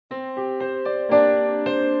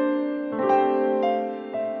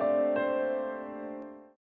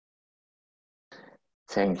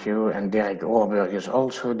Thank you. And Dirk Oorberg is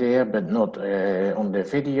also there, but not on the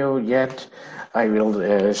video yet. I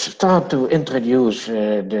will start to introduce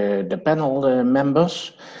the panel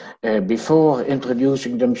members. Before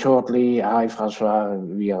introducing them shortly, hi François,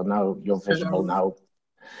 you're visible now.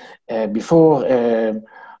 Before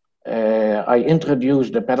I introduce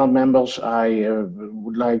the panel members, I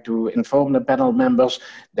would like to inform the panel members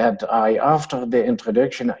that after the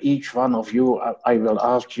introduction, each one of you, I will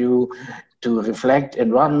ask you to reflect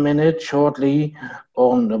in 1 minute shortly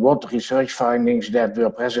on what research findings that were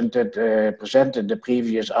presented the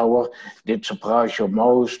previous hour did surprise you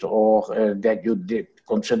most, or that you did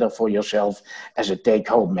consider for yourself as a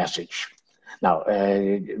take-home message. Now,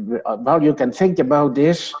 while you can think about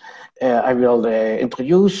this, I will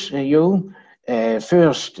introduce you.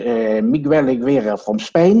 First, Miguel Iguera from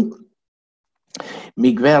Spain.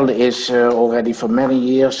 Miguel is already for many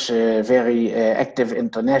years very active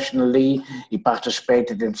internationally. He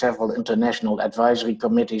participated in several international advisory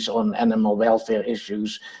committees on animal welfare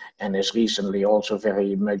issues and is recently also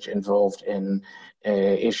very much involved in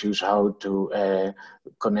issues how to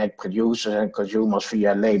connect producers and consumers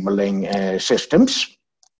via labeling systems.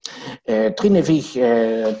 Trinevig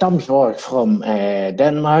Damsborg from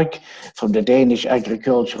Denmark, from the Danish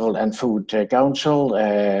Agricultural and Food Council.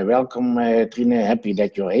 Welcome, Trine, happy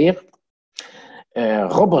that you're here.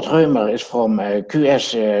 Robert Römer is from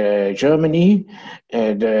QS Germany,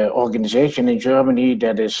 the organization in Germany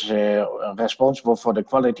that is responsible for the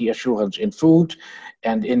quality assurance in food.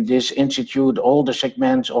 And in this institute, all the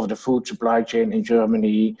segments of the food supply chain in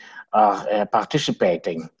Germany are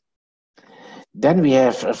participating. Then we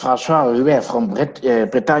have François Ruet from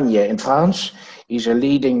Bretagne in France. He's a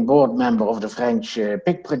leading board member of the French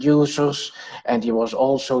pig producers, and he was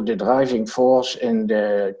also the driving force in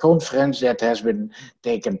the conference that has been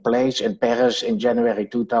taken place in Paris in January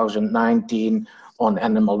 2019 on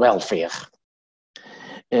animal welfare.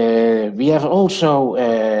 We have also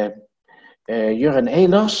Jurgen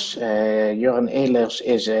Ehlers. Jurgen Ehlers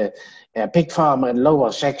is a pig farmer in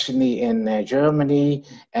Lower Saxony in Germany,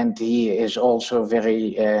 and he is also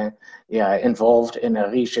very involved in a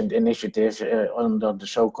recent initiative under the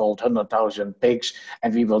so-called 100,000 pigs,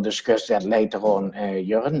 and we will discuss that later on,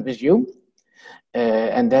 Jurgen, with you.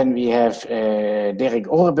 And then we have Dirk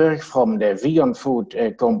Oorberg from the Vion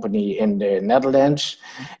Food company in the Netherlands.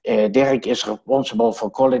 Dirk is responsible for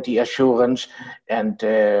quality assurance and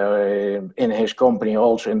in his company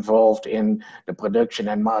also involved in the production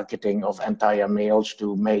and marketing of entire meals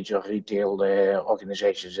to major retail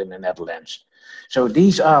organizations in the Netherlands. So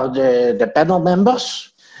these are the panel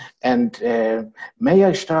members. And may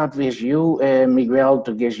I start with you, Miguel,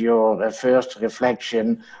 to give your first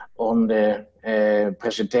reflection on the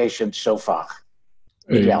presentation so far.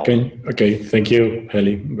 Okay, thank you,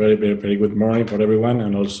 Heli. Very good morning for everyone,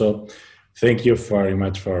 and also thank you very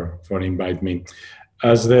much for inviting me.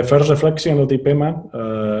 As the first reflection of the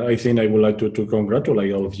IPEMA, I think I would like to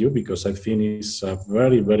congratulate all of you, because I think it's a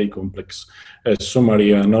very complex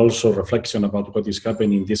summary and also reflection about what is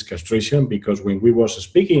happening in this castration, because when we was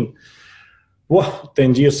speaking,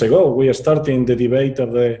 10 years ago, we are starting the debate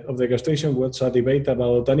of the castration. What's a debate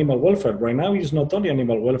about animal welfare? Right now, it's not only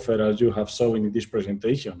animal welfare, as you have shown in this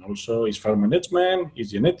presentation. Also, it's farm management,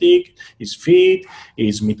 it's genetic, it's feed,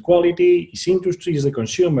 it's meat quality, it's industry, it's the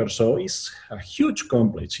consumer. So it's a huge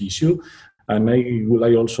complex issue. And I would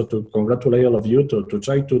like also to congratulate all of you to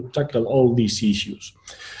try to tackle all these issues.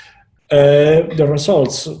 The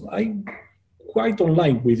results, I'm quite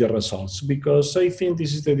online with the results, because I think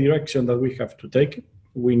this is the direction that we have to take.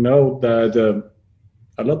 We know that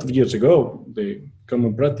a lot of years ago, the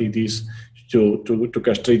common practice is to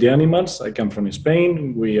castrate the animals. I come from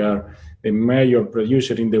Spain. We are the major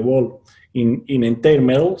producer in the world in entire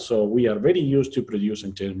metal, so we are very used to produce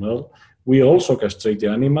entire metal. We also castrate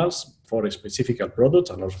the animals for specific products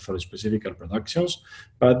and also for specific productions.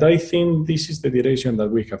 But I think this is the direction that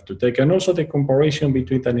we have to take. And also the comparison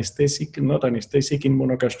between anesthetic and not anesthetic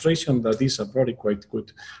immunocastration, that is a very quite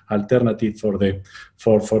good alternative for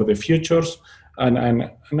the futures. And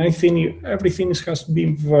I think everything has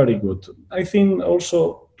been very good. I think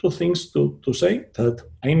also two things to say that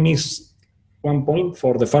I miss. One point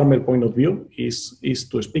for the farmer point of view is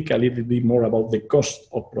to speak a little bit more about the cost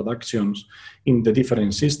of productions in the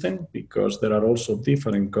different systems, because there are also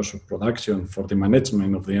different costs of production for the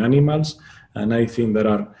management of the animals. And I think there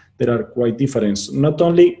are quite different, not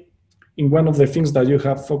only in one of the things that you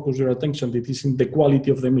have focused your attention, that is in the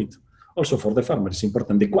quality of the meat. Also for the farmer, it's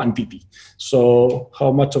important, the quantity. So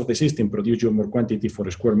how much of the system produce you more quantity for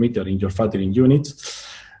a square meter in your fattening units.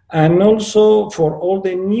 And also for all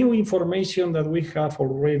the new information that we have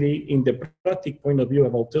already in the practical point of view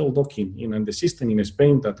about tail docking in the system in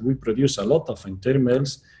Spain that we produce a lot of entire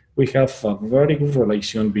males, we have a very good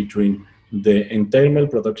relation between the entire male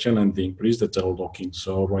production and the increase the tail docking.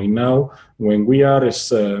 So right now, when we are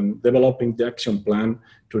developing the action plan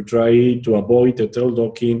to try to avoid the tail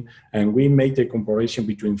docking, and we make the comparison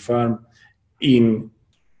between farm in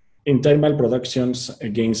internal productions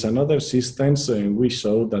against another systems, we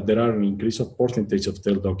saw that there are an increase of percentage of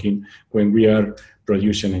tail docking when we are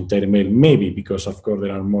producing entire male, maybe because of course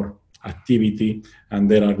there are more activity and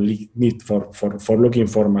there are need for looking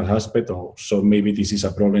for male aspect, or so maybe this is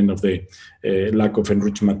a problem of the lack of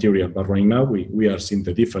enriched material. But right now we are seeing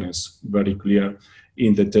the difference very clear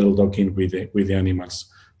in the tail docking with the animals.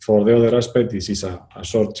 For the other aspect, this is a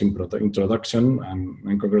short introduction,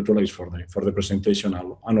 and congratulations for the presentation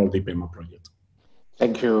and all the IPEMA project.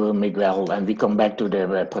 Thank you, Miguel. And we come back to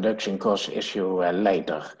the production cost issue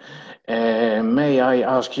later. May I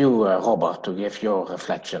ask you, Robert, to give your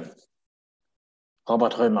reflection?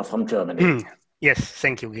 Robert Römer from Germany. Yes,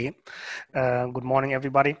 thank you, Guy. Good morning,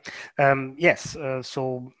 everybody. Yes,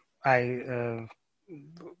 so I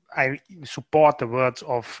support the words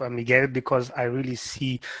of Miguel, because I really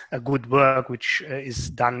see a good work which is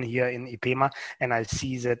done here in IPEMA, and I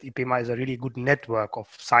see that IPEMA is a really good network of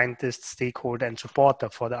scientists, stakeholder, and supporter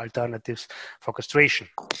for the alternatives for castration.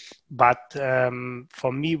 But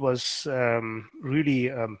for me was really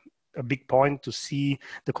a big point to see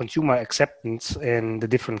the consumer acceptance in the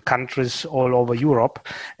different countries all over Europe,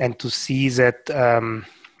 and to see that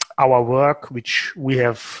our work, which we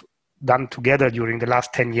have done together during the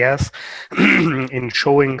last 10 years in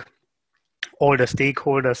showing all the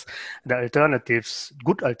stakeholders the alternatives,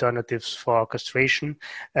 good alternatives for castration,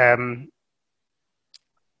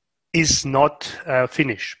 is not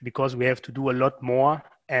finished, because we have to do a lot more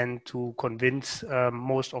and to convince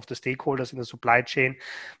most of the stakeholders in the supply chain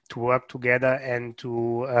to work together and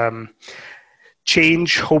to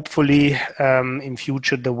change, hopefully, in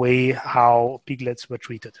future, the way how piglets were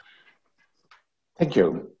treated. Thank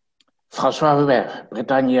you. François Hubert,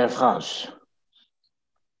 Bretagne, France.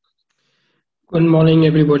 Good morning,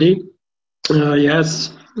 everybody.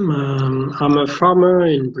 Yes, I'm a farmer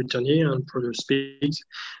in Brittany and produce pigs,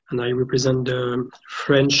 and I represent the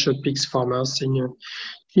French pigs farmers in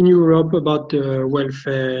Europe about the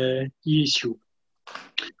welfare issue.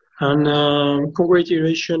 And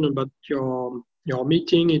congratulations about your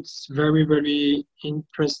meeting. It's very, very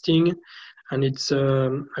interesting, and it's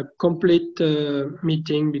a complete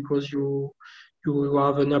meeting, because you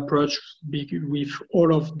have an approach with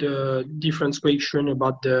all of the different questions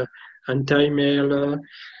about the anti-male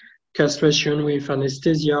castration with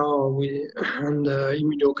anesthesia and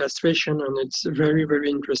immunocastration, and it's very, very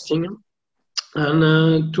interesting.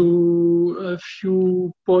 And to a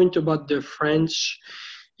few points about the French.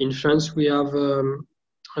 In France, we have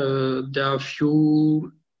there are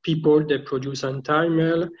few people that produce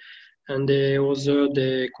anti-male, and they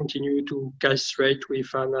continue to castrate with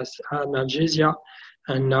analgesia.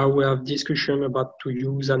 And now we have discussion about to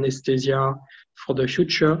use anesthesia for the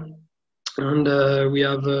future. And we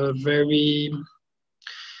have a very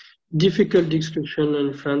difficult discussion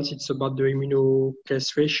in France. It's about the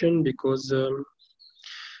immunocastration, because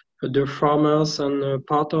the farmers and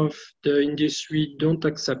part of the industry don't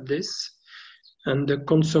accept this, and the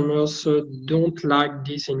consumers don't like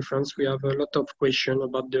this in France. We have a lot of questions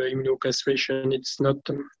about the immunocastration. It's not,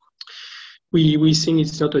 we think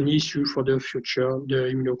it's not an issue for the future,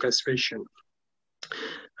 the immunocastration.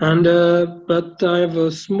 And but I have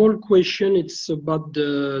a small question. It's about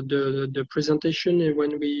the presentation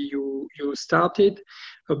when you started.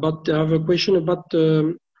 I have a question about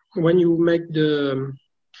when you make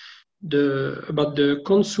about the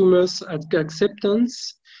consumers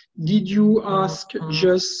acceptance. Did you ask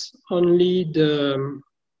just only the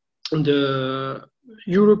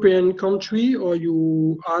European country, or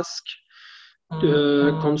you ask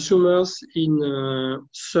the consumers in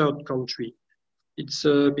third country? It's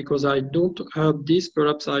because I don't heard this.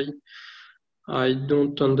 Perhaps I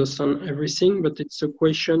don't understand everything, but it's a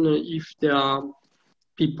question if there are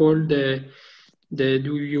people do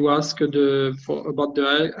you ask about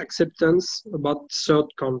the acceptance about third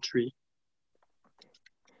country?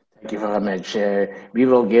 Thank you very much. We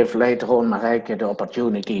will give later on Marijke the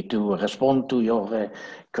opportunity to respond to your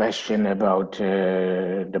question about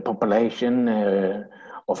the population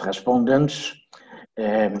of respondents.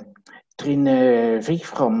 Trine Vig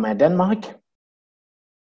from Denmark.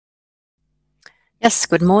 Yes,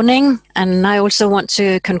 good morning. And I also want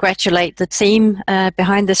to congratulate the team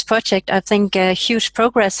behind this project. I think huge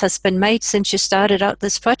progress has been made since you started out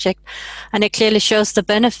this project. And it clearly shows the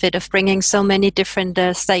benefit of bringing so many different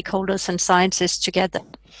stakeholders and scientists together.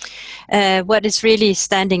 What is really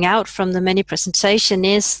standing out from the many presentation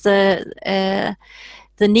is the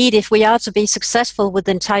need, if we are to be successful with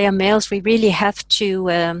entire males, we really have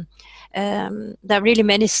to there are really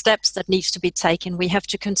many steps that needs to be taken. We have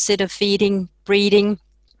to consider feeding, breeding,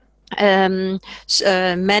 management,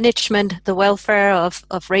 the welfare of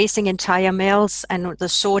raising entire males, and the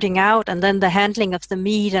sorting out, and then the handling of the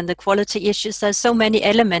meat and the quality issues. There's so many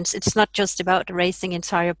elements. It's not just about raising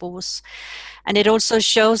entire boars. And it also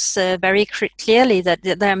shows very clearly that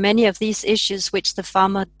there are many of these issues which the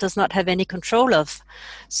farmer does not have any control of.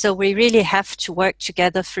 So we really have to work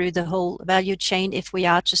together through the whole value chain if we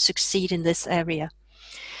are to succeed in this area.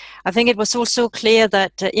 I think it was also clear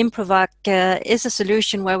that Improvac is a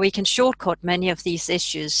solution where we can shortcut many of these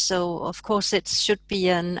issues. So of course it should be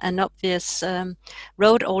an obvious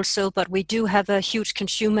road also, but we do have a huge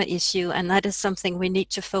consumer issue, and that is something we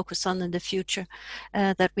need to focus on in the future,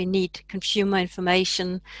 that we need consumer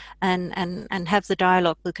information and have the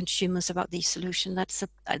dialogue with consumers about these solutions.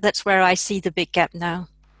 That's where I see the big gap now.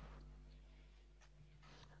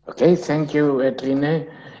 Okay, thank you, Trine.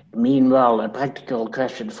 Meanwhile, a practical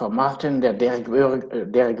question for Martin, that Dirk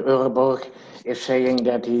Ureborg is saying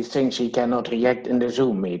that he thinks he cannot react in the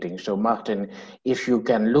Zoom meeting. So Martin, if you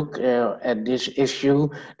can look at this issue,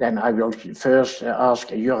 then I will first ask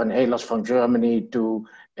Jörn Ehlers from Germany to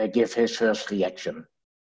give his first reaction.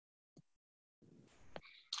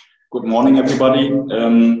 Good morning, everybody.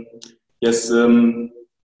 Yes,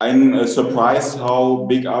 I'm surprised how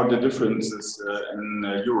big are the differences in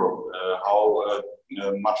Europe, how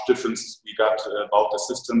much difference we got about the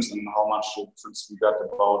systems and how much difference we got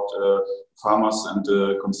about farmers and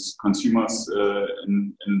consumers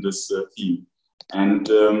in this theme. And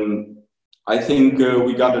I think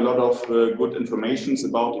we got a lot of good informations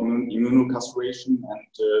about immunocastration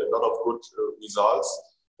and a lot of good results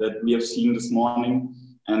that we have seen this morning.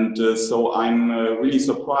 And so I'm really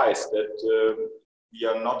surprised that we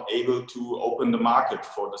are not able to open the market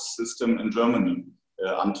for the system in Germany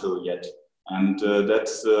until yet. And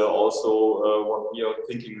that's also what we are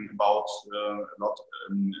thinking about a lot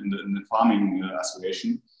in the farming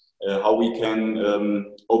association, how we can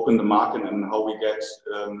open the market and how we get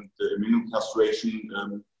the immunocastration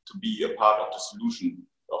to be a part of the solution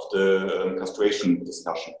of the castration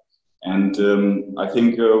discussion. And I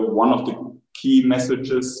think one of the key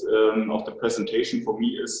messages of the presentation for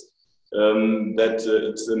me is that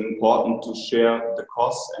it's important to share the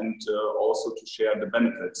costs and also to share the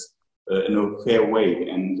benefits in a fair way.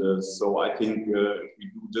 And so I think if we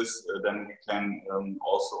do this, then we can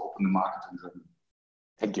also open the market in Germany.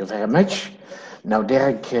 Thank you very much. Now,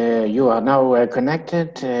 Dirk, you are now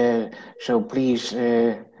connected. So please,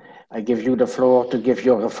 I give you the floor to give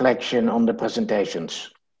your reflection on the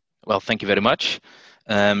presentations. Well, thank you very much.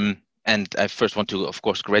 And I first want to, of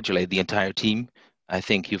course, congratulate the entire team. I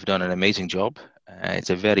think you've done an amazing job. It's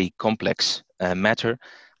a very complex matter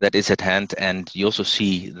that is at hand. And you also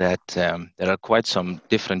see that there are quite some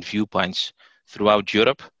different viewpoints throughout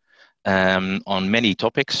Europe on many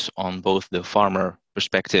topics, on both the farmer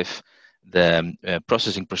perspective, the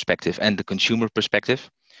processing perspective, and the consumer perspective.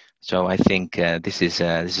 So I think this is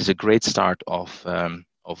a great start of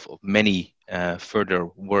many further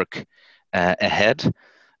work ahead.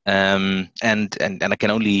 And I can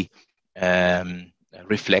only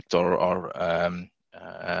reflect or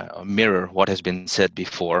mirror what has been said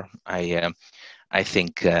before. I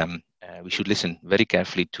think we should listen very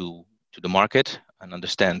carefully to the market and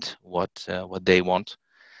understand what they want.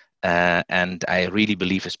 And I really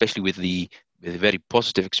believe, especially with the very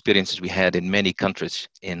positive experiences we had in many countries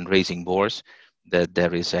in raising boars, that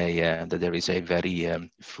there is a very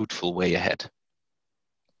fruitful way ahead.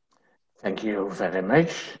 Thank you very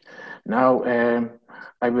much. Now,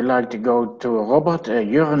 I would like to go to Robert.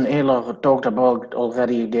 Jörn Ehlers talked about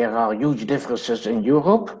already there are huge differences in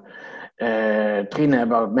Europe. Trine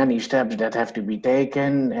about many steps that have to be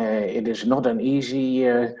taken. It is not an easy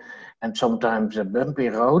and sometimes a bumpy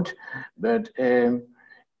road, but in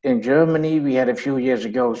Germany, we had a few years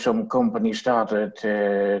ago, some companies started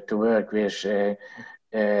to work with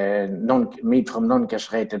meat from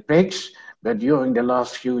non-castrated pigs. But during the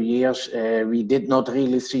last few years, we did not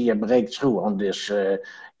really see a breakthrough on this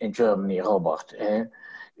in Germany, Robert.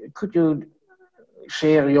 Could you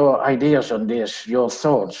share your ideas on this, your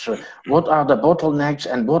thoughts? What are the bottlenecks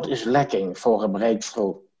and what is lacking for a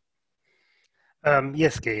breakthrough?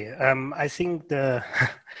 Yes, Kay. I think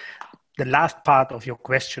the last part of your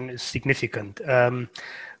question is significant.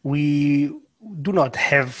 We do not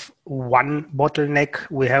have one bottleneck.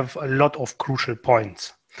 We have a lot of crucial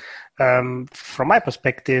points. From my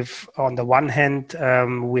perspective, on the one hand,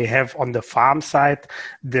 we have on the farm side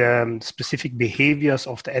the specific behaviors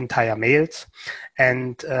of the entire males,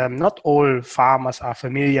 and not all farmers are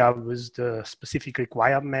familiar with the specific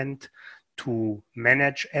requirement to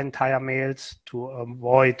manage entire males, to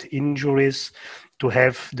avoid injuries, to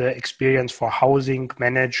have the experience for housing,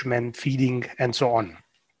 management, feeding, and so on.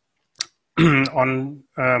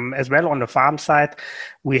 As well on the farm side,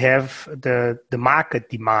 we have the market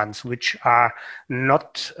demands, which are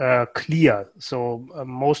not clear. So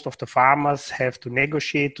most of the farmers have to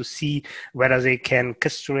negotiate to see whether they can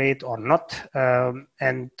castrate or not.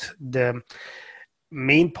 And the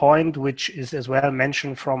main point, which is as well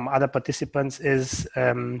mentioned from other participants, is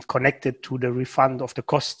connected to the refund of the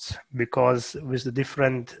costs, because with the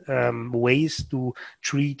different ways to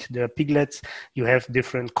treat the piglets, you have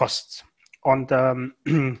different costs. On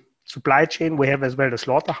the supply chain, we have as well the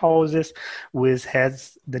slaughterhouses, which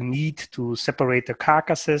has the need to separate the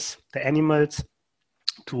carcasses, the animals,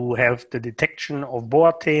 to have the detection of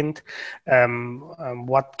boar taint.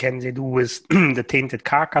 What can they do with the tainted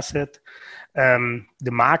carcasses? The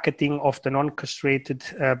marketing of the non-castrated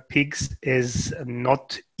pigs is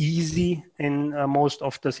not easy in most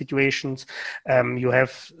of the situations. You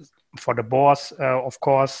have, for the boars, of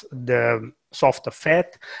course, the softer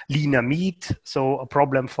fat, leaner meat, so a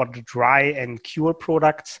problem for the dry and cure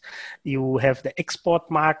products. You have the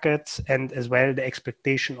export markets and as well the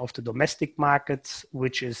expectation of the domestic markets,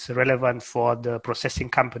 which is relevant for the processing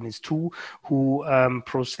companies too, who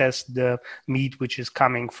process the meat which is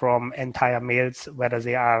coming from entire males, whether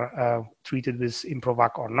they are treated with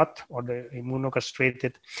Improvac or not, or the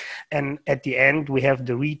immunocastrated. And at the end, we have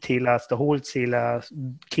the retailers, the wholesalers,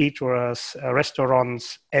 caterers,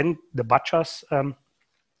 restaurants, and the butchers,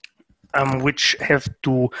 which have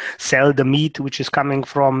to sell the meat which is coming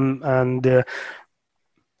from the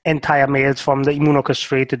entire males, from the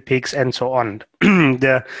immunocastrated pigs, and so on.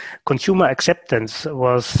 The consumer acceptance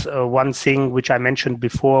was one thing which I mentioned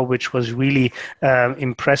before, which was really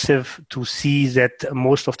impressive to see that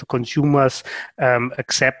most of the consumers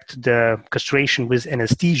accept the castration with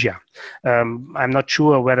anesthesia. I'm not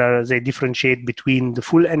sure whether they differentiate between the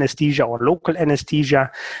full anesthesia or local anesthesia,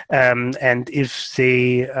 and if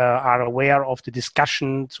they are aware of the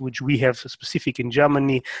discussions which we have specific in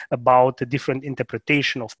Germany about the different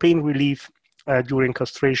interpretation of pain relief during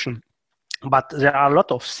castration. But there are a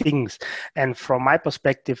lot of things, and from my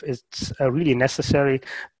perspective, it's really necessary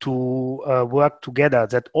to work together,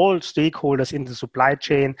 that all stakeholders in the supply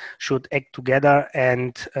chain should act together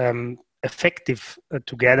and effective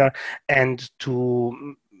together, and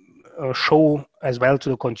to show as well to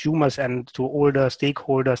the consumers and to all the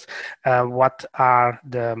stakeholders what are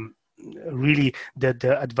really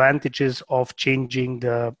the advantages of changing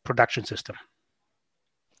the production system.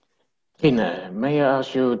 Trine, may I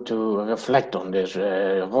ask you to reflect on this?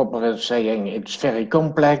 Robert is saying it's very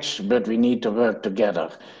complex, but we need to work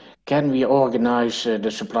together. Can we organize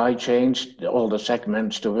the supply chains, all the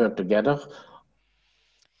segments, to work together,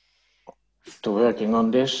 to working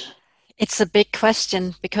on this? It's a big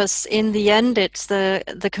question, because in the end, it's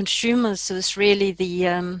the consumers who's really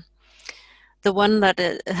the one that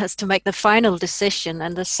has to make the final decision.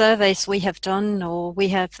 And the surveys we have done, or we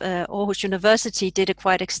have, Aarhus University did a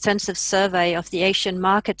quite extensive survey of the Asian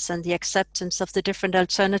markets and the acceptance of the different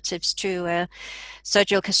alternatives to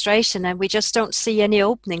surgical castration, and we just don't see any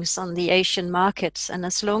openings on the Asian markets. And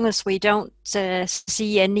as long as we don't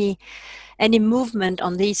see any movement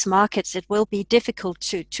on these markets, it will be difficult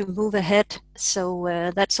to move ahead.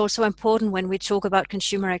 So that's also important when we talk about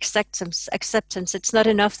consumer acceptance. It's not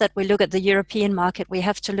enough that we look at the European market. We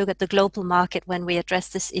have to look at the global market when we address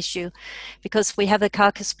this issue, because we have a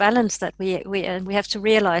carcass balance that we have to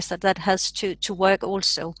realize that has to work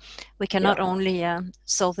also. We cannot only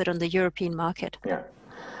solve it on the European market. Yeah.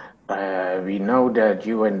 We know that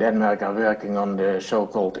you in Denmark are working on the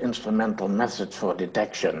so-called instrumental methods for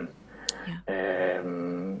detection. Yeah.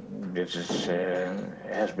 This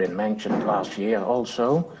has been mentioned last year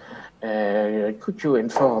also. Could you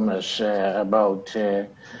inform us about the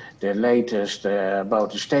latest,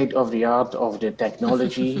 about the state of the art of the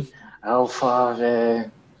technology? How far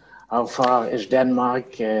is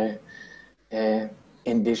Denmark in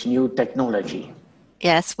this new technology?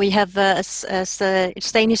 Yes, we have the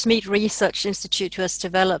Danish Meat Research Institute who has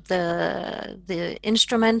developed the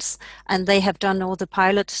instruments, and they have done all the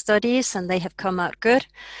pilot studies and they have come out good.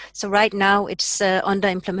 So right now it's under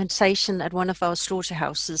implementation at one of our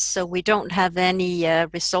slaughterhouses. So we don't have any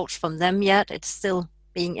results from them yet. It's still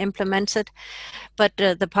being implemented, but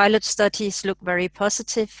the pilot studies look very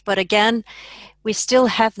positive. But again, we still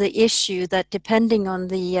have the issue that depending on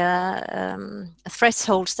the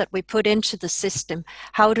thresholds that we put into the system,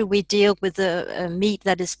 how do we deal with the meat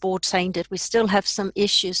that is boar tainted? We still have some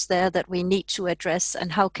issues there that we need to address,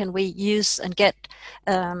 and how can we use and get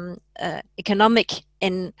economic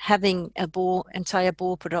in having a entire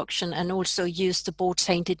boar production, and also use the boar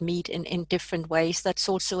tainted meat in different ways. That's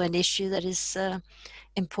also an issue that is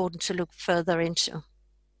important to look further into.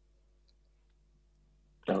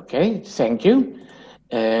 Okay, thank you.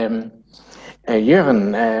 Jurgen,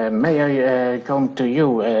 may I come to you?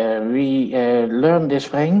 We learned this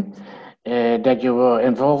spring that you were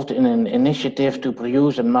involved in an initiative to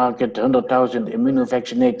produce and market 100,000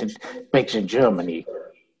 immunovaccinated pigs in Germany.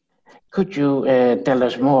 Could you tell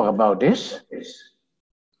us more about this?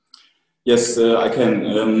 Yes, I can.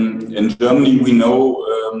 In Germany, we know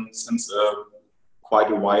since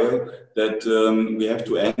quite a while that we have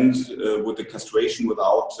to end with the castration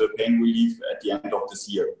without pain relief at the end of this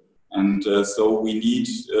year. And so we need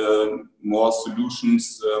more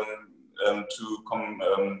solutions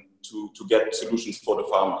to get solutions for the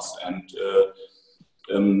farmers. And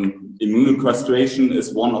immunocastration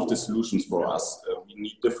is one of the solutions for us. We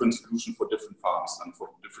need different solutions for different farms and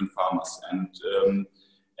for different farmers. And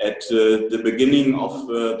at the beginning of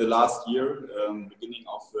the last year, beginning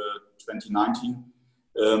of 2019,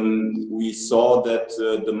 we saw that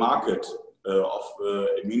the market of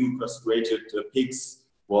immunocastrated pigs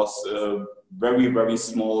was very, very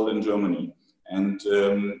small in Germany. And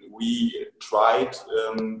we tried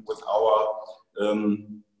with our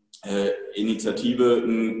initiative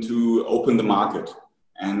to open the market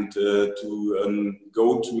and to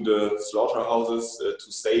go to the slaughterhouses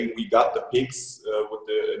to say we got the pigs with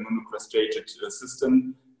the immunocastrated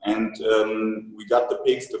system, and we got the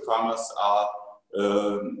pigs. The farmers are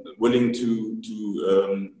willing to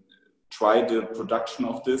try the production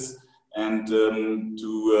of this and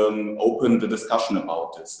to open the discussion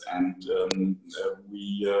about this. And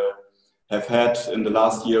we have had in the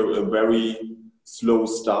last year a very slow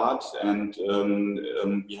start, and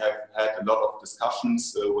we have had a lot of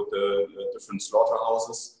discussions with the different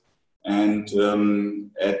slaughterhouses. And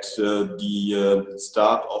at the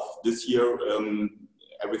start of this year,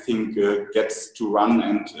 everything gets to run,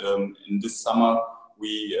 and in this summer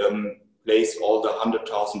we placed all the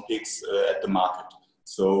 100,000 pigs at the market.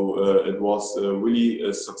 So it was really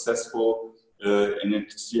a successful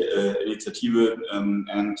initiative,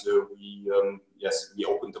 and we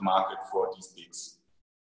opened the market for these pigs.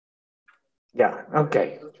 Yeah,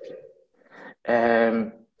 okay.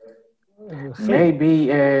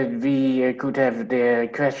 Maybe we could have the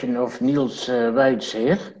question of Niels Weitz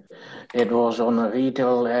here. It was on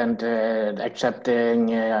retail and accepting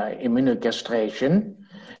immunocastration.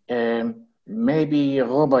 Maybe,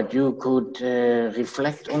 Robert, you could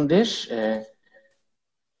reflect on this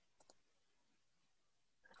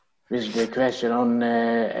with the question on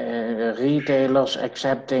retailers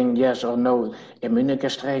accepting yes or no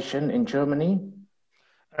immunocastration in Germany?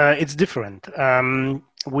 It's different.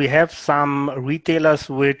 We have some retailers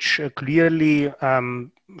which clearly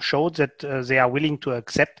showed that they are willing to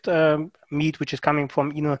accept meat which is coming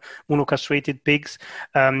from immunocastrated pigs.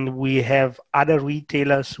 We have other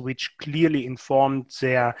retailers which clearly informed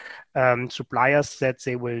their suppliers that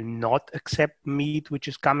they will not accept meat which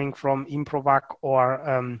is coming from Improvac or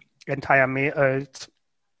entire males.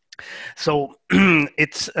 So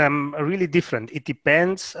it's really different. It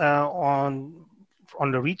depends on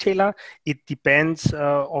the retailer. It depends,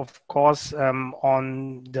 of course,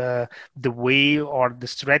 on the way or the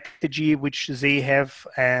strategy which they have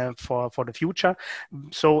for the future.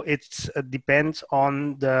 So it depends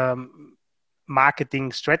on the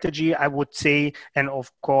marketing strategy, I would say, and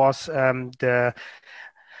of course,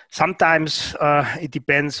 sometimes it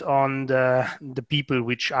depends on the people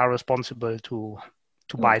which are responsible to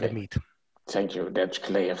buy the meat. Thank you. That's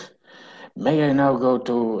clear. May I now go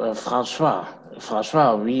to Francois?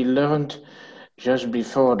 Francois, we learned just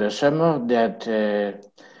before the summer that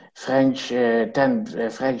 10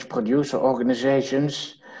 French producer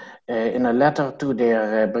organizations in a letter to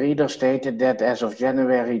their breeders stated that as of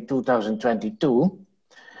January 2022,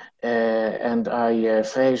 and I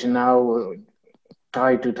phrase now,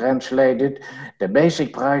 try to translate it, the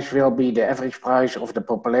basic price will be the average price of the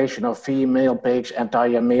population of female pigs,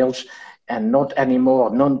 entire males, and not anymore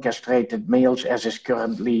non-castrated males as is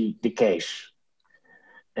currently the case.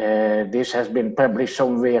 This has been published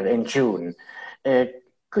somewhere in June.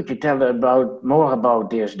 Could you tell more about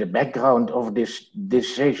this, the background of this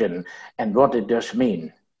decision and what it does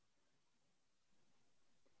mean?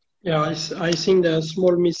 Yeah, I think there's a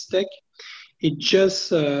small mistake. It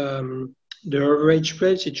just, the average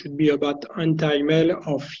place, it should be about anti-male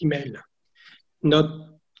or female, not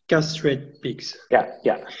castrate pigs.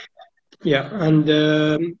 Yeah. Yeah, and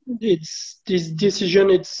it's this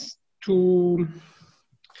decision, it's to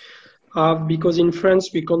have, because in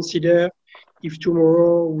France we consider if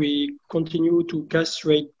tomorrow we continue to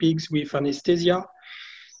castrate pigs with anesthesia,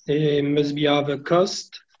 they must have a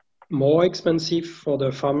cost more expensive for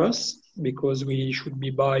the farmers, because we should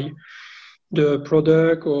be buy the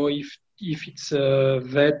product, or if it's a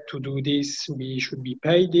vet to do this, we should be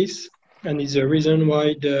paid this. And it's the reason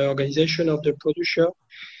why the organization of the producer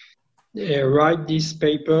write this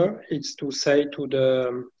paper. It's to say to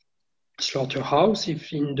the slaughterhouse,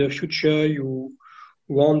 if in the future you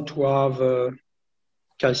want to have a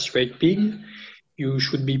castrate pig, you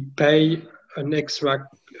should be pay an extra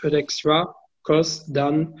cost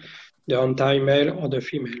than the anti-male or the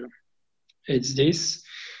female. It's this,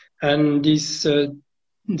 and this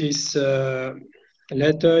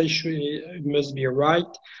letter it must be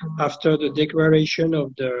right after the declaration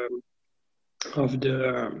of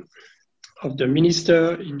the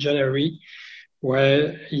minister in January,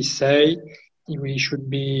 where he say we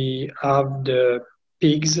should have the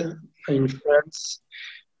pigs in France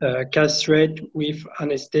castrate with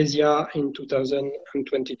anesthesia in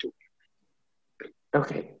 2022.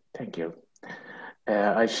 Okay, thank you.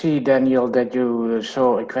 I see, Daniel, that you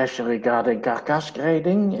saw a question regarding carcass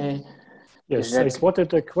grading. Yes, I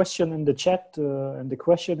spotted a question in the chat, and the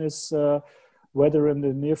question is whether in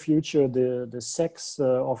the near future the sex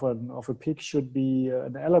of a pig should be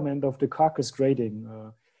an element of the carcass grading.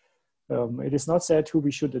 It is not said who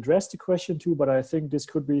we should address the question to, but I think this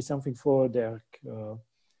could be something for Derek.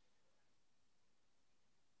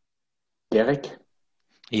 Derek?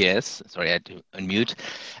 Yes, sorry, I had to unmute.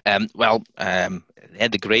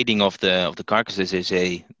 The grading of the carcasses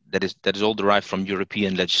that is all derived from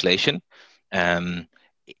European legislation.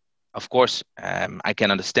 Of course, I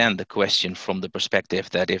can understand the question from the perspective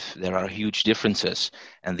that if there are huge differences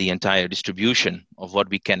and the entire distribution of what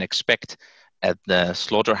we can expect at the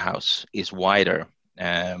slaughterhouse is wider,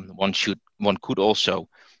 one could also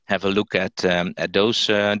have a look at those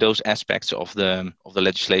aspects of the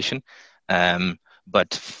legislation.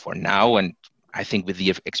 But for now, and I think with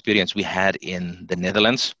the experience we had in the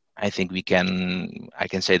Netherlands, I think I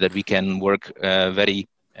can say that we can work very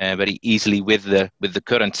easily with the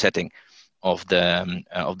current setting of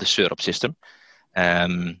the syrup system.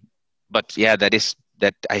 But yeah,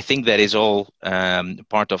 I think that is all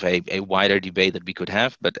part of a wider debate that we could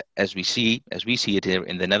have. But as we see it here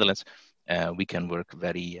in the Netherlands, we can work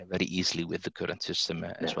very easily with the current system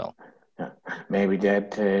as well. Yeah. Maybe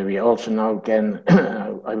that we also now can,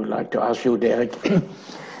 I would like to ask you, Derek,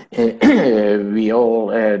 we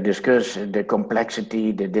all discuss the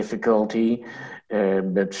complexity, the difficulty,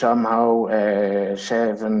 but somehow 6,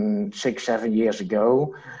 7 years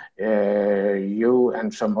ago, you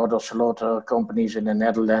and some other slaughter companies in the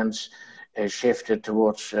Netherlands shifted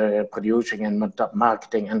towards producing and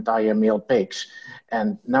marketing entire male pigs.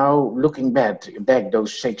 And now looking back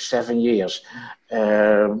those 6, 7 years,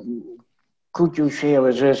 could you share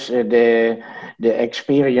with us the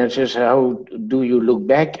experiences? How do you look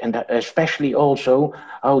back, and especially also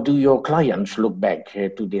how do your clients look back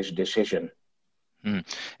to this decision?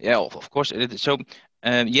 Yeah, of course. So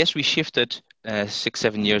yes, we shifted 6,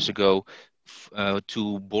 7 years ago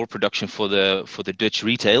to boar production for the Dutch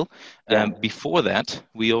retail. Before that,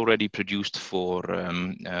 we already produced for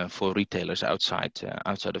retailers outside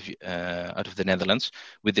of the Netherlands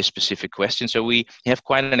with this specific question. So we have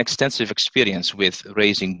quite an extensive experience with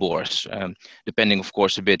raising boars, depending, of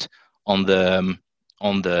course, a bit on the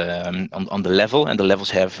level, and the levels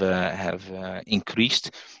have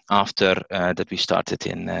increased after that we started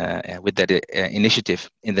with that initiative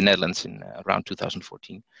in the Netherlands in around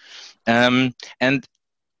 2014. And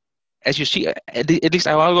as you see, at least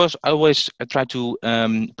I always try to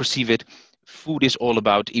perceive it. Food is all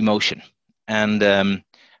about emotion, and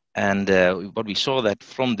what we saw that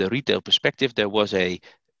from the retail perspective, there was a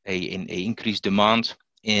increased demand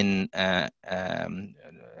in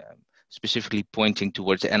specifically pointing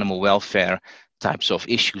towards animal welfare types of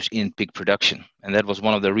issues in pig production, and that was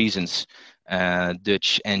one of the reasons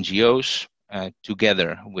Dutch NGOs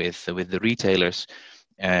together with the retailers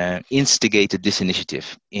instigated this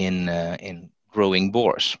initiative in growing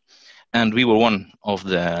boars. And we were one of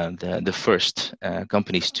the first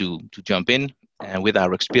companies to jump in with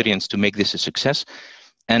our experience to make this a success.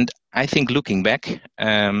 And I think looking back,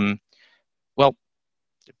 well,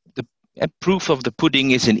 the proof of the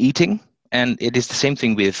pudding is in eating, and it is the same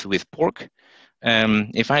thing with pork.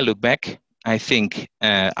 If I look back, I think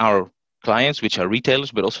our clients, which are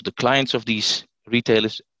retailers, but also the clients of these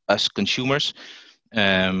retailers, us consumers,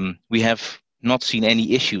 we have not seen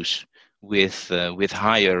any issues with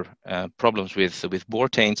higher problems with boar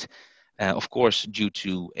taint, of course, due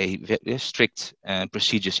to a very strict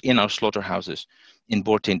procedures in our slaughterhouses in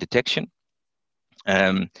boar taint detection.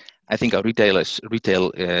 I think our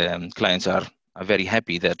retail clients are very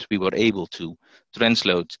happy that we were able to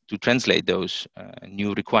translate those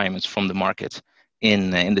new requirements from the market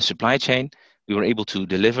in the supply chain. We were able to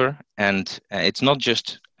deliver, and it's not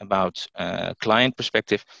just about client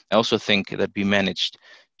perspective. I also think that we managed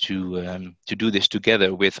to do this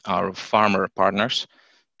together with our farmer partners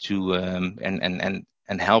to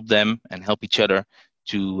and help them and help each other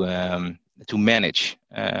to manage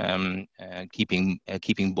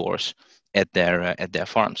keeping boars at their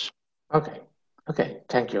farms. Okay,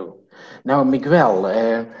 thank you. Now, Miguel,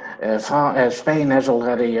 Spain has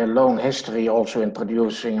already a long history also in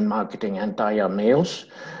producing and marketing entire males,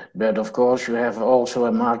 but of course you have also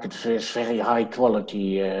a market with very high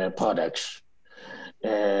quality products,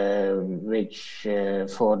 which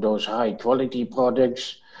for those high quality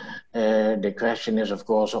products, the question is, of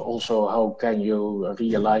course, also how can you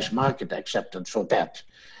realize market acceptance for that?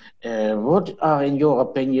 What are, in your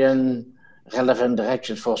opinion, relevant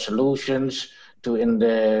directions for solutions to in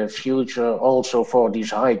the future also for these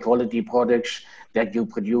high quality products that you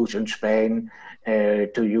produce in Spain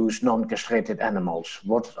to use non-castrated animals?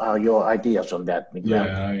 What are your ideas on that, Miguel?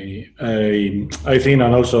 Yeah, I think,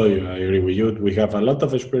 and also I agree with you, we have a lot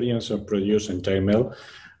of experience of producing entire male,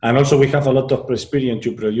 and also we have a lot of experience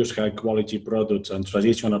to produce high quality products and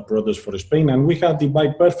traditional products for Spain, and we have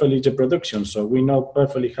divided perfectly the production, so we know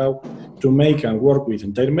perfectly how to make and work with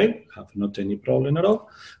entire male, have not any problem at all.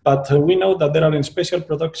 But we know that there are special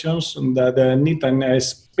productions that need a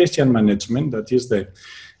special management, that is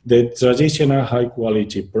the traditional high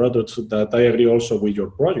quality products. That I agree also with your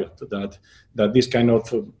project, that this kind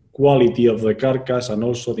of quality of the carcass and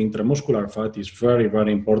also the intramuscular fat is very,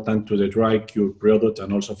 very important to the dry cure product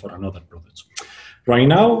and also for another products. Right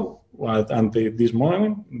now, and this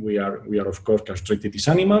moment, we are of course castrated this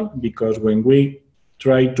animal, because when we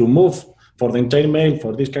try to move for the entire male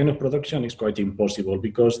for this kind of production, it's quite impossible,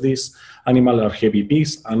 because these animals are heavy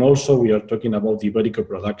pigs, and also we are talking about the iberico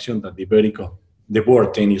production, that the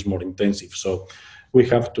boar taint is more intensive. So we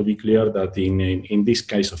have to be clear that in this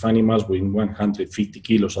case of animals with 150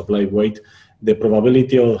 kilos of live weight, the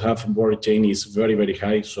probability of having boar taint is very, very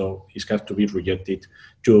high, so it has to be rejected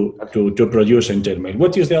to produce entire male.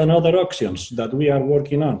 What is the another options that we are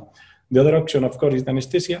working on? The other option, of course, is the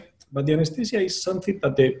anesthesia, but the anesthesia is something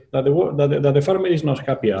that the farmer is not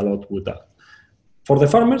happy a lot with that. For the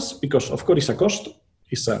farmers, because of course it's a cost,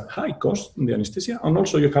 it's a high cost in the anesthesia, and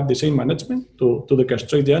also you have the same management to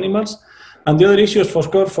castrate the animals. And the other issue is, of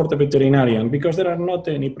course, for the veterinarian, because there are not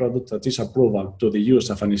any product that is approved to the use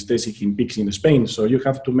of anesthetic in pigs in Spain. So you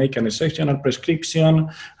have to make an exceptional prescription,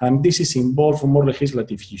 and this is involved more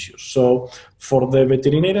legislative issues. So for the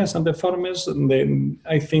veterinarians and the farmers,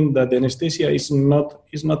 I think that the anesthesia is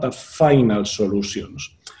not a final solution.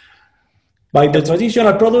 By the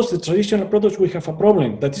traditional products, we have a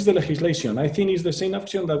problem. That is the legislation. I think it's the same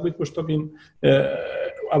option that we was talking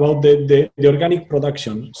about the organic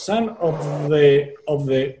production. Some of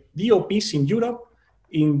the DOPs in Europe,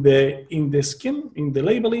 in the skin, in the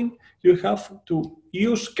labeling, you have to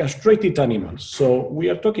use castrated animals. So we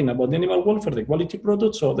are talking about the animal welfare, the quality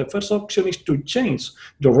product. So the first option is to change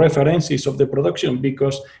the references of the production,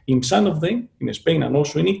 because in some of them, in Spain and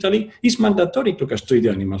also in Italy, it's mandatory to castrate the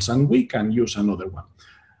animals, and we can use another one.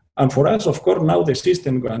 And for us, of course, now the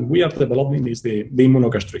system and we are developing is the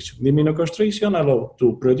immunocastration. The immunocastration allows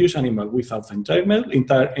to produce animal without entire male,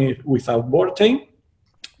 without boar taint,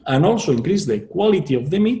 and also increase the quality of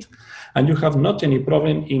the meat, and you have not any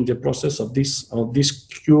problem in the process of this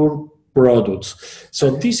cure products.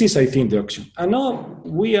 So this is, I think, the option. And now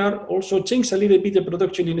we are also changing a little bit the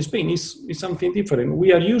production in Spain. It's something different.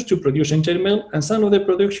 We are used to produce entire male, and some of the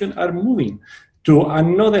production are moving to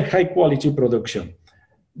another high quality production.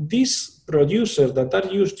 These producers that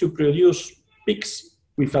are used to produce pigs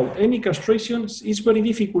without any castrations, it's very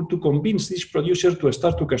difficult to convince these producers to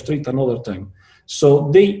start to castrate another time. So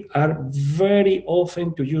they are very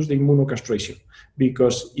often to use the immunocastration,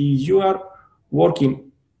 because if you are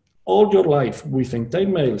working all your life with entire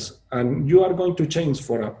males and you are going to change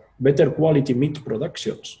for a better quality meat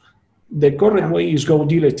productions. The correct way is go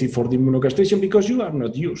directly for the immunocastration because you are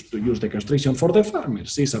not used to use the castration for the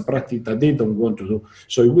farmers. It's a practice that they don't want to do.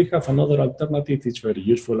 So if we have another alternative, it's very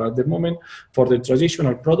useful at the moment. For the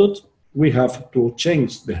traditional product, we have to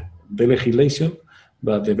change the legislation,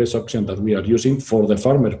 but the best option that we are using for the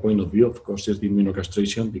farmer point of view, of course, is the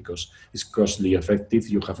immunocastration because it's costly effective.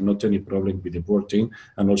 You have not any problem with the protein,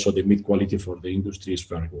 and also the meat quality for the industry is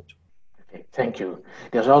very good. Okay, thank you.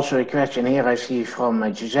 There's also a question here I see from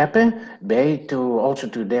Giuseppe B.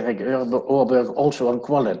 to Derek Oorberg, also on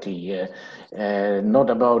quality. Not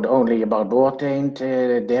only about boar-taint,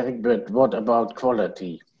 Derek, but what about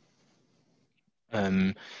quality?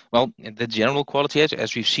 Well, the general quality,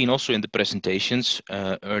 as we've seen also in the presentations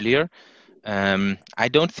earlier, I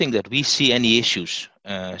don't think that we see any issues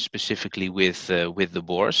specifically with the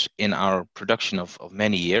boars in our production of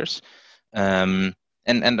many years.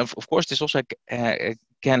 And of course, this also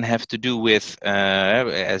can have to do with,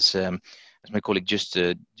 as my colleague just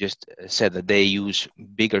said, that they use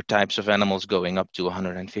bigger types of animals going up to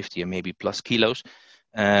 150 and maybe plus kilos.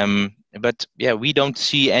 But yeah, we don't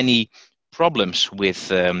see any problems with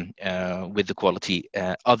the quality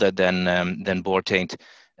other than boar taint,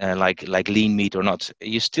 like lean meat or not.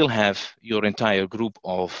 You still have your entire group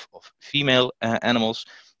of female animals,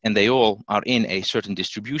 and they all are in a certain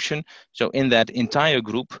distribution. So in that entire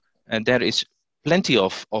group, there is plenty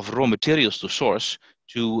of raw materials to source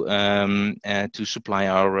to supply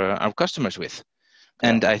our customers with.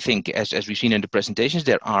 And I think, as we've seen in the presentations,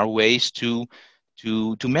 there are ways to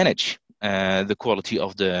manage the quality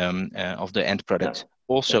of the end product,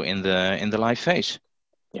 also in the live phase.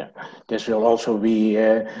 Yeah, this will also be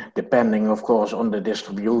depending, of course, on the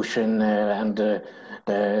distribution and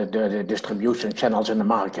the distribution channels in the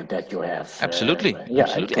market that you have. Absolutely, yeah,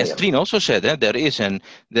 absolutely. As Trien also said, there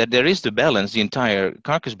is the balance, the entire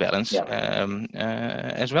carcass balance,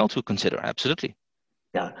 as well to consider. Absolutely.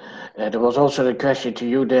 Yeah, there was also a question to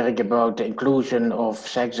you, Derek, about the inclusion of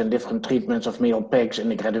sex and different treatments of male pigs in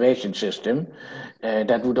the graduation system.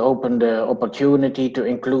 That would open the opportunity to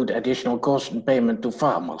include additional cost and payment to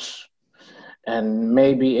farmers. And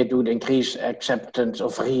maybe it would increase acceptance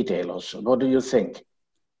of retailers. What do you think?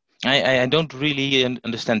 I don't really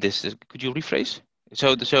understand this. Could you rephrase?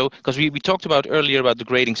 So because we talked about earlier about the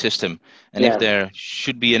grading system, and if there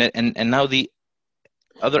should be and now the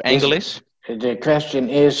other angle is? The question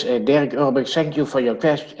is, Derek Oorberg, thank you for your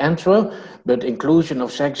answer, but inclusion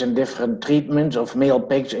of sex and different treatments of male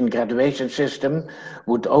pigs in graduation system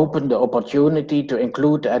would open the opportunity to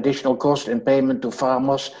include additional cost and payment to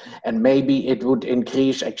farmers, and maybe it would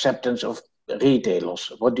increase acceptance of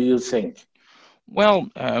retailers. What do you think? Well,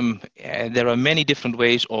 there are many different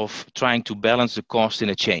ways of trying to balance the cost in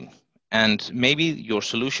a chain. And maybe your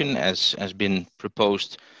solution, as has been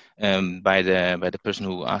proposed by the person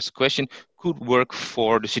who asked the question, could work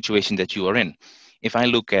for the situation that you are in. If I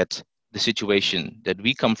look at the situation that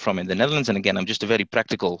we come from in the Netherlands, and again, I'm just a very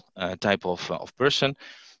practical type of person,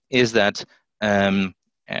 is that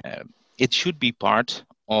it should be part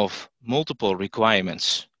of multiple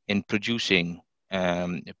requirements in producing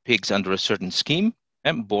pigs under a certain scheme.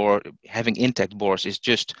 And having intact boars is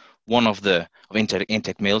just one of the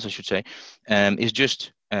intact males, I should say, is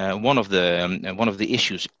just one of the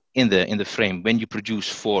issues in the frame when you produce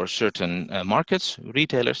for certain markets,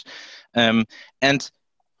 retailers, and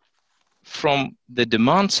from the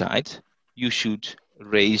demand side, you should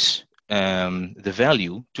raise the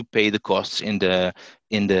value to pay the costs in the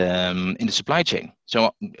supply chain.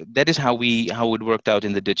 So that is how it worked out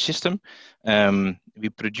in the Dutch system. We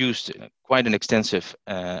produced quite an extensive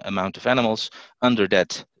amount of animals under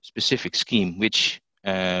that specific scheme, which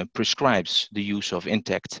prescribes the use of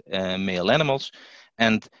intact male animals,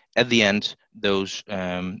 and at the end, those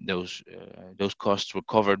costs were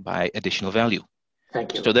covered by additional value.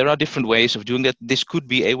 Thank you. So there are different ways of doing that. This could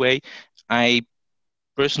be a way. I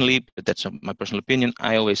personally, but that's my personal opinion,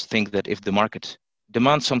 I always think that if the market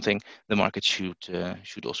demands something, the market should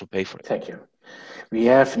also pay for it. Thank you. We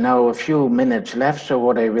have now a few minutes left, so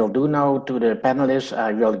what I will do now to the panelists,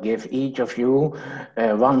 I will give each of you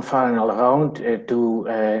one final round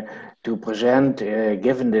to present,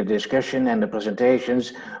 given the discussion and the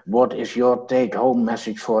presentations, what is your take-home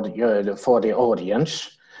message for the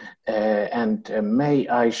audience? May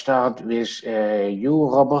I start with you,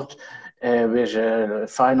 Robert, with a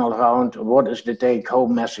final round. What is the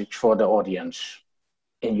take-home message for the audience,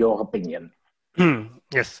 in your opinion?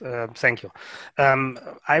 Yes, thank you.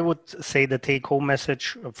 I would say the take-home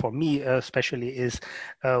message for me especially is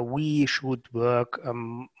we should work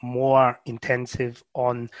more intensive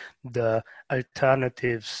on the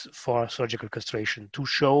alternatives for surgical castration, to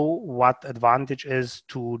show what advantage is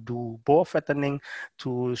to do boar fattening,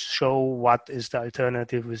 to show what is the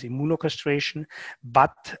alternative with immunocastration,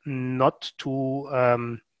 but not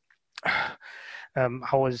to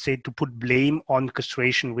how would I say, to put blame on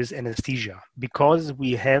castration with anesthesia, because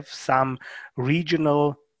we have some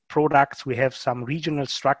regional products, we have some regional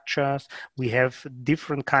structures, we have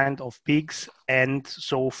different kind of pigs, and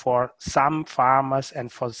so for some farmers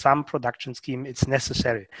and for some production scheme, it's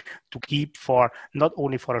necessary to keep for not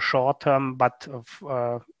only for a short term, but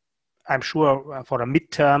I'm sure for a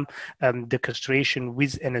midterm, the castration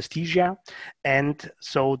with anesthesia, and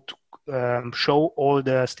so to show all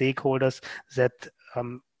the stakeholders that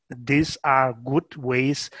these are good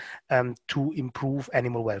ways to improve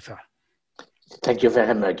animal welfare. Thank you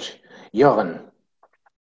very much. Joran.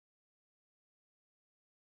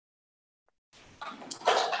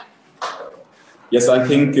 Yes, I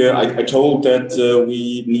think I told that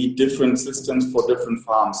we need different systems for different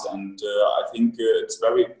farms, and I think it's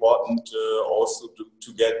very important also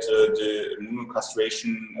to get the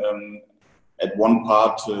immunocastration at one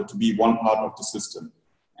part, to be one part of the system.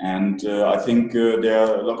 And I think there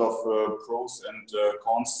are a lot of pros and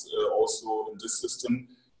cons also in this system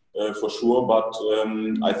for sure, but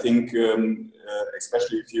I think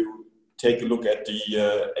especially if you take a look at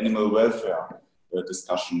the animal welfare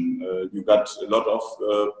discussion, you got a lot of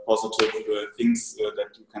positive things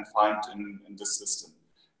that you can find in this system.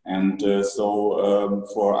 And so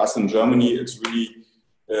for us in Germany, it's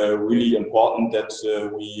really important that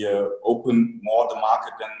we open more the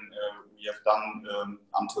market than we have done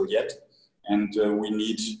until yet. And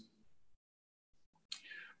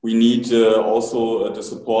we need also the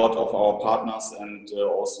support of our partners and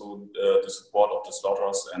also the support of the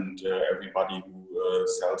slaughterers and everybody who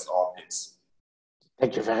sells our pigs.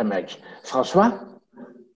 Thank you very much. François?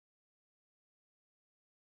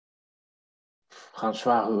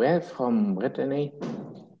 François Rouet from Brittany.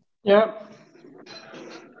 Yeah.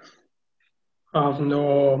 I have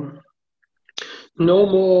no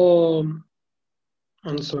more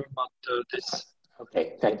answer about this.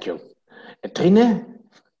 Okay, thank you. Trine?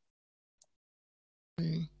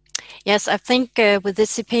 Yes, I think with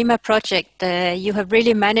this IPEMA project, you have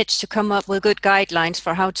really managed to come up with good guidelines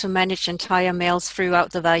for how to manage entire males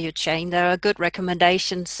throughout the value chain. There are good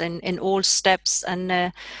recommendations in all steps. And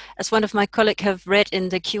as one of my colleagues have read in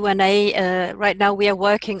the Q&A, right now we are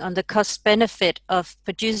working on the cost benefit of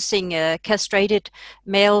producing castrated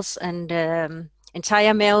males and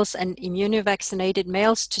entire males and immunovaccinated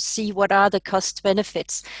males to see what are the cost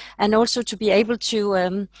benefits, and also to be able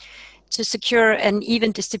to secure an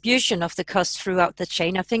even distribution of the cost throughout the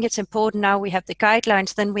chain. I think it's important now we have the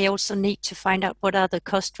guidelines, then we also need to find out what are the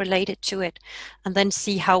costs related to it, and then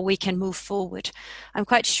see how we can move forward. I'm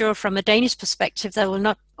quite sure from a Danish perspective, there will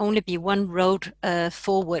not only be one road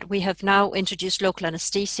forward. We have now introduced local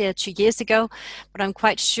anesthesia 2 years ago, but I'm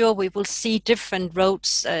quite sure we will see different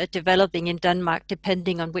roads developing in Denmark,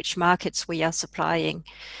 depending on which markets we are supplying.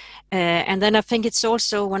 And then I think it's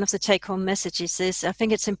also one of the take-home messages is I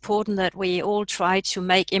think it's important that we all try to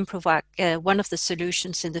make Improvac one of the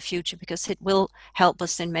solutions in the future, because it will help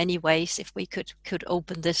us in many ways if we could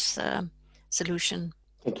open this solution.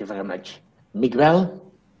 Thank you very much. Miguel?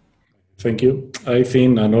 Thank you. I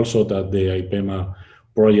think, and also that the IPEMA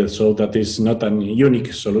project, so that is not an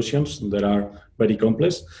unique solutions, there are very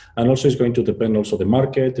complex, and also it's going to depend also the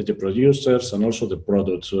market, the producers, and also the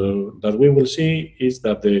products. So that we will see is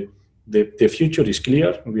that the future is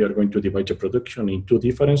clear. We are going to divide the production in two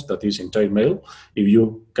different, that is entire male, if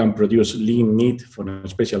you can produce lean meat for a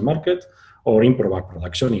special market, or Improvac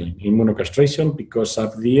production in immunocastration, because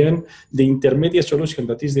at the end, the intermediate solution,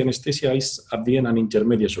 that is the anesthesia, is at the end an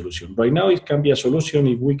intermediate solution. Right now, it can be a solution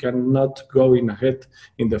if we cannot go in ahead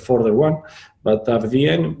in the further one, but at the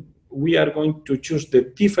end, we are going to choose the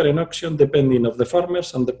different option depending of the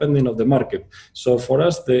farmers and depending of the market. So for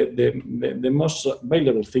us, the most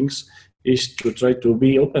valuable things is to try to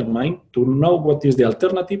be open-minded, to know what is the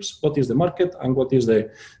alternatives, what is the market, and what is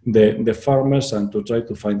the farmers, and to try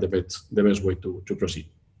to find the best way to proceed.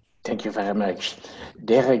 Thank you very much.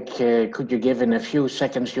 Derek, could you give in a few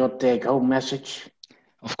seconds your take-home message?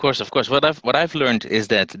 Of course. What I've learned is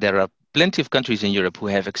that there are plenty of countries in Europe who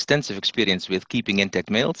have extensive experience with keeping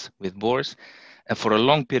intact males, with boars, and for a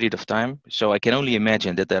long period of time. So I can only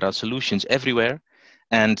imagine that there are solutions everywhere.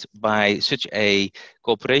 And by such a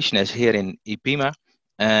cooperation as here in IPEMA,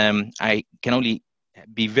 I can only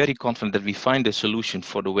be very confident that we find a solution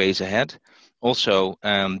for the ways ahead. Also,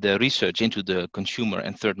 the research into the consumer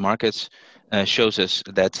and third markets shows us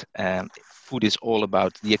that food is all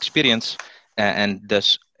about the experience, and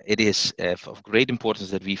thus it is of great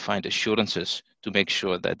importance that we find assurances to make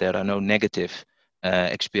sure that there are no negative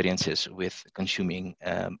experiences with consuming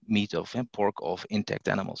meat of pork of intact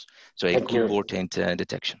animals. So a good board taint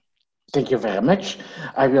detection. Thank you very much.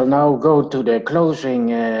 I will now go to the closing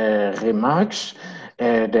remarks.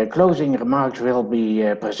 The closing remarks will be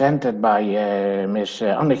presented by Ms.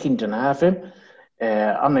 Annegien ten Have.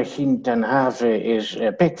 Annegien ten Have is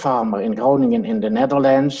a pig farmer in Groningen in the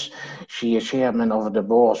Netherlands. She is chairman of the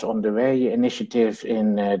Boars on the Way initiative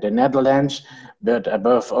in the Netherlands. But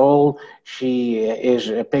above all, she is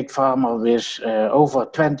a pig farmer with over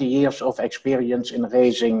 20 years of experience in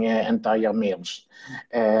raising entire males.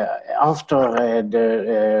 After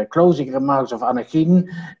the closing remarks of Annegien,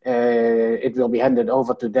 it will be handed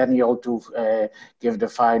over to Daniel to give the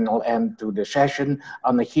final end to the session.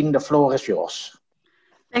 Annegien, the floor is yours.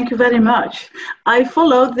 Thank you very much. I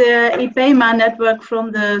followed the IPEMA network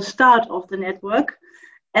from the start of the network,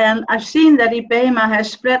 and I've seen that IPEMA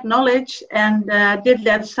has spread knowledge and did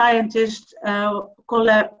let scientists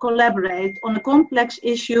collaborate on a complex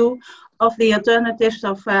issue of the alternatives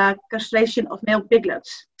of castration of male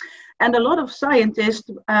piglets. And a lot of scientists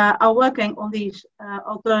are working on these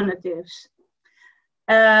alternatives.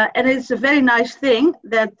 And it's a very nice thing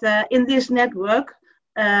that in this network,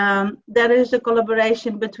 there is a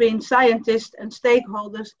collaboration between scientists and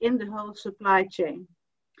stakeholders in the whole supply chain.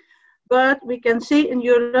 But we can see in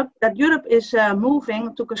Europe that Europe is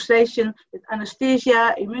moving to castration with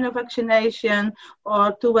anesthesia, immunovaccination,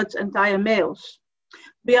 or towards entire males.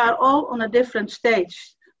 We are all on a different stage,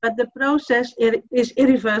 but the process is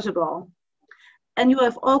irreversible. And you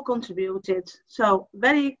have all contributed. So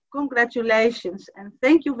very congratulations and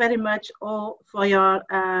thank you very much all for your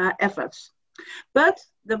efforts. But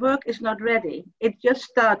the work is not ready. It just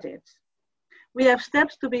started. We have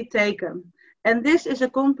steps to be taken. And this is a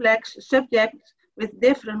complex subject with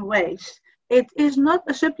different ways. It is not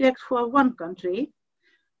a subject for one country.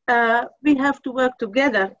 We have to work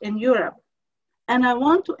together in Europe. And I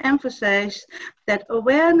want to emphasize that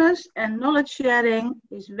awareness and knowledge sharing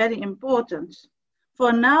is very important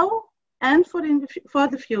for now and for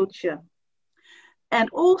the future. And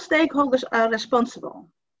all stakeholders are responsible.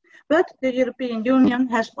 But the European Union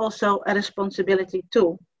has also a responsibility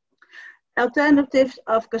too. Alternatives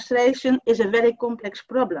of castration is a very complex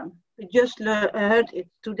problem. We just heard it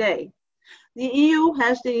today. The EU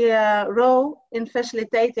has the role in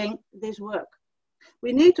facilitating this work.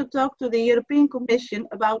 We need to talk to the European Commission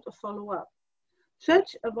about a follow-up.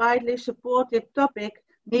 Such a widely supported topic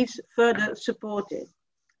needs further supported.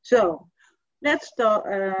 So,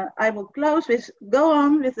 I will close with, go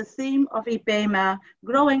on with the theme of IPEMA,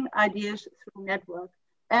 growing ideas through network.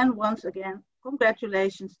 And once again,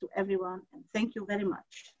 congratulations to everyone and thank you very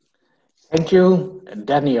much. Thank you.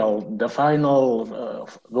 Daniel, the final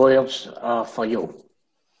words are for you.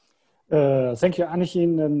 Thank you,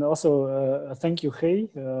 Annegien, and also thank you, G.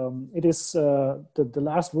 It is the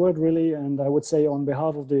last word, really, and I would say on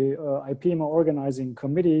behalf of the IPEMA organizing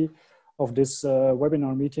committee of this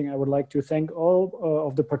webinar meeting, I would like to thank all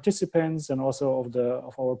of the participants and also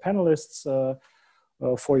of our panelists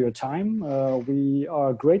for your time. We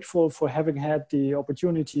are grateful for having had the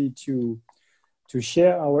opportunity to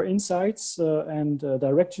share our insights and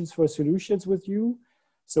directions for solutions with you.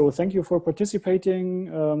 So thank you for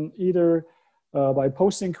participating, either by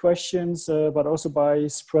posting questions, but also by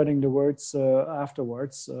spreading the words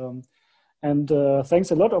afterwards. And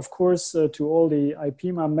thanks a lot, of course, to all the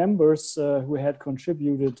IPEMA members who had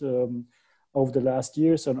contributed over the last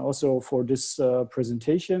years and also for this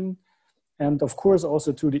presentation. And of course,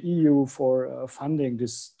 also to the EU for funding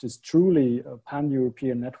this truly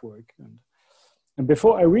pan-European network. And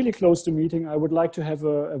before I really close the meeting, I would like to have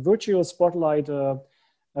a virtual spotlight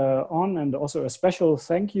on, and also a special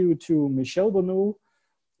thank you to Michel Bonneau,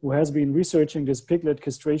 who has been researching this piglet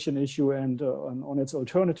castration issue and on its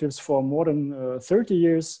alternatives for more than 30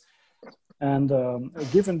 years. And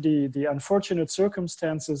given the unfortunate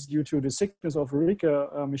circumstances due to the sickness of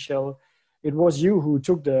Ulrike, Michel, it was you who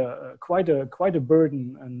took quite a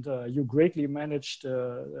burden, and you greatly managed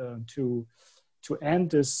to end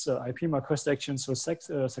this IPEMA cost action so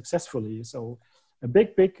successfully. So a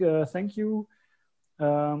big thank you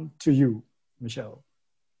to you, Michel.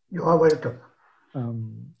 You are welcome.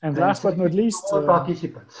 And last but not least, all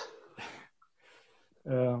participants.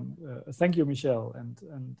 Thank you, Michelle.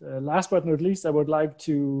 And last but not least, I would like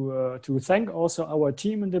to thank also our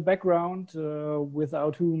team in the background,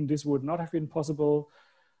 without whom this would not have been possible.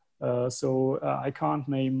 So I can't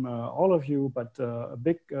name all of you, but a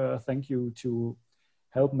big thank you to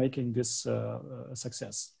help making this a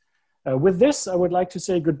success. With this, I would like to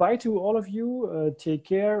say goodbye to all of you. Take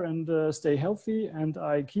care and stay healthy. And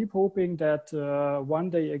I keep hoping that one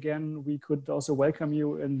day again, we could also welcome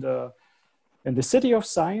you in the city of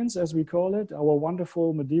science, as we call it, our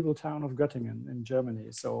wonderful medieval town of Göttingen in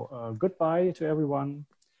Germany. So goodbye to everyone.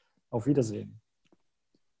 Auf Wiedersehen.